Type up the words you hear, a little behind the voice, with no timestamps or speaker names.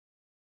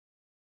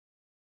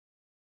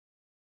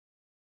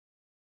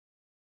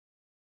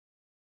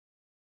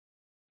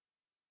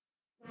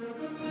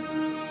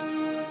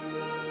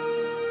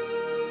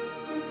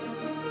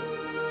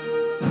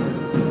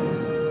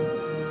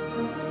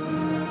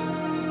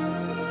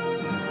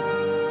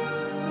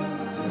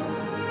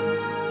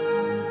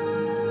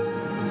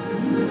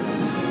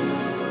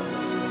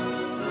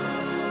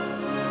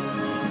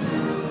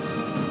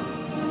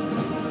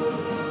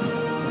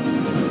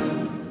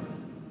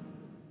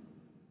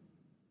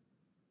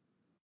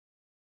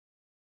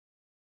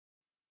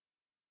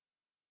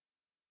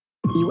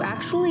You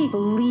actually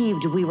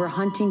believed we were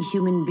hunting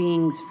human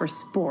beings for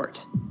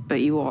sport,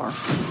 but you are.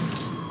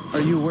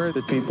 Are you aware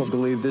that people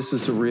believe this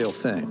is a real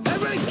thing?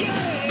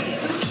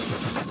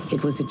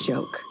 It was a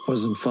joke.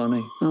 Wasn't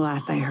funny? The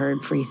last I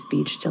heard, free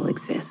speech still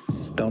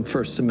exists. Don't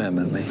First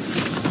Amendment me.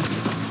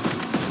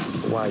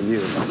 Why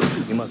you?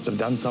 You must have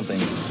done something.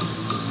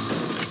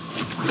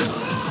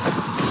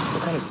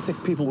 What kind of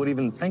sick people would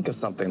even think of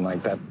something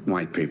like that?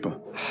 White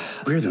people.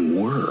 We're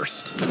the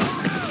worst.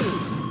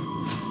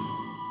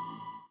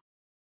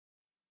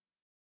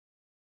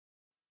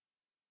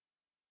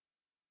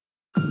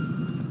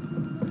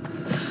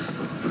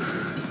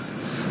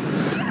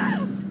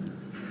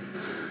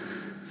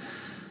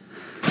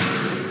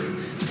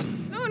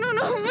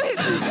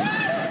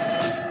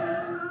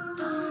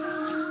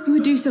 Who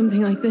would do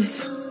something like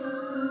this?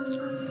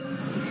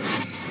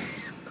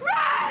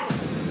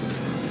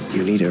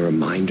 You need a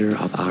reminder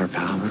of our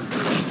power?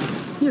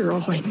 You're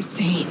all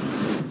insane.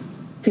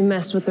 You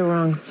messed with the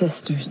wrong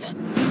sisters.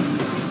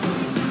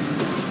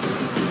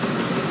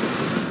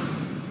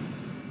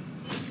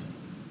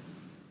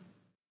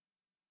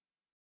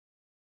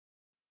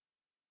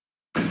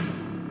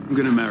 I'm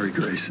gonna marry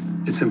Grace.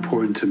 It's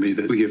important to me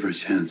that we give her a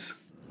chance.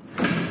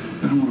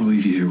 I don't want to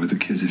leave you here with the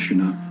kids if you're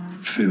not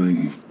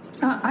feeling...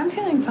 I'm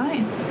feeling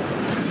fine.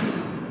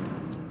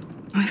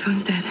 My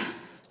phone's dead.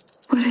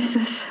 What is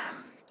this?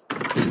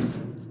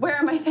 Where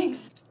are my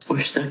things? We're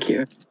stuck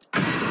here.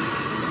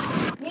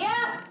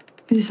 Yeah.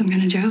 Is this some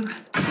kind of joke?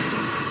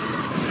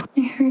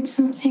 I heard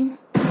something.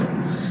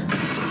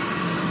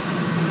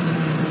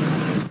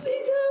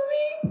 Please help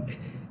me.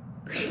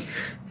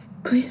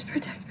 Please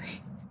protect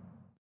me.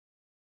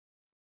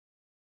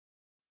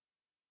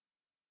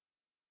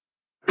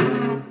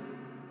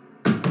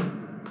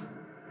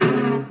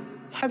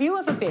 Have you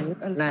ever been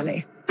a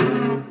nanny?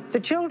 The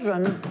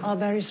children are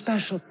very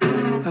special.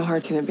 How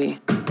hard can it be?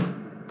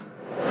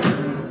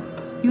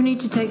 You need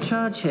to take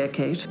charge here,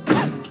 Kate.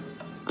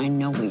 I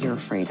know what you're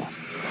afraid of.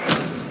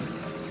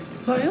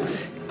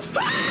 Miles?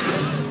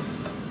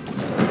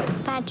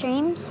 Bad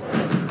dreams?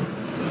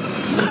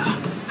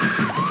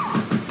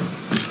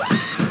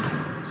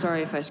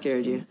 Sorry if I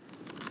scared you.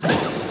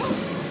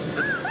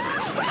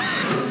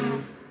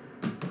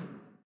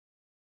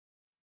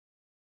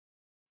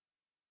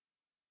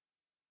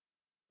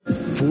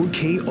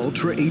 4K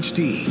Ultra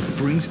HD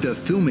brings the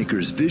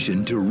filmmaker's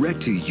vision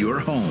direct to your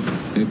home.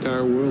 The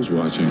entire world's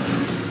watching.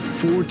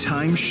 4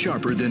 times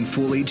sharper than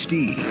Full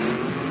HD.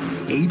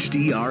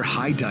 HDR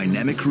High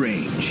Dynamic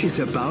Range is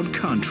about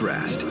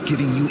contrast,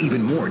 giving you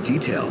even more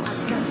detail.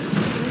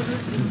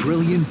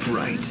 Brilliant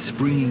Brights,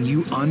 bringing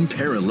you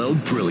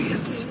unparalleled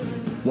brilliance,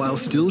 while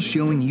still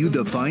showing you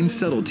the fine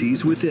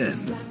subtleties within.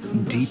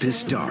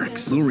 Deepest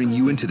Darks, luring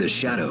you into the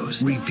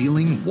shadows,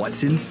 revealing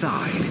what's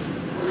inside.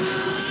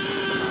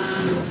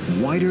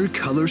 Wider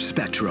color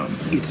spectrum.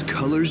 It's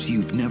colors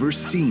you've never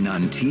seen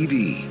on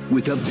TV,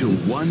 with up to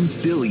 1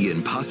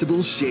 billion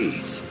possible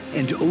shades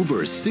and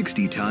over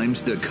 60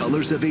 times the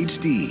colors of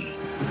HD.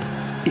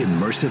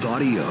 Immersive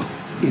audio.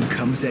 It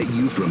comes at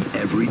you from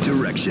every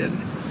direction.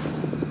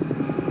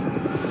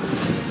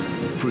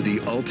 For the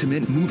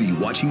ultimate movie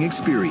watching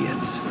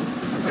experience,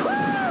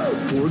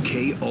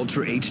 4K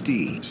Ultra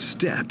HD.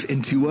 Step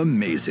into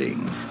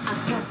amazing. I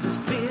got this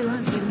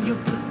feeling.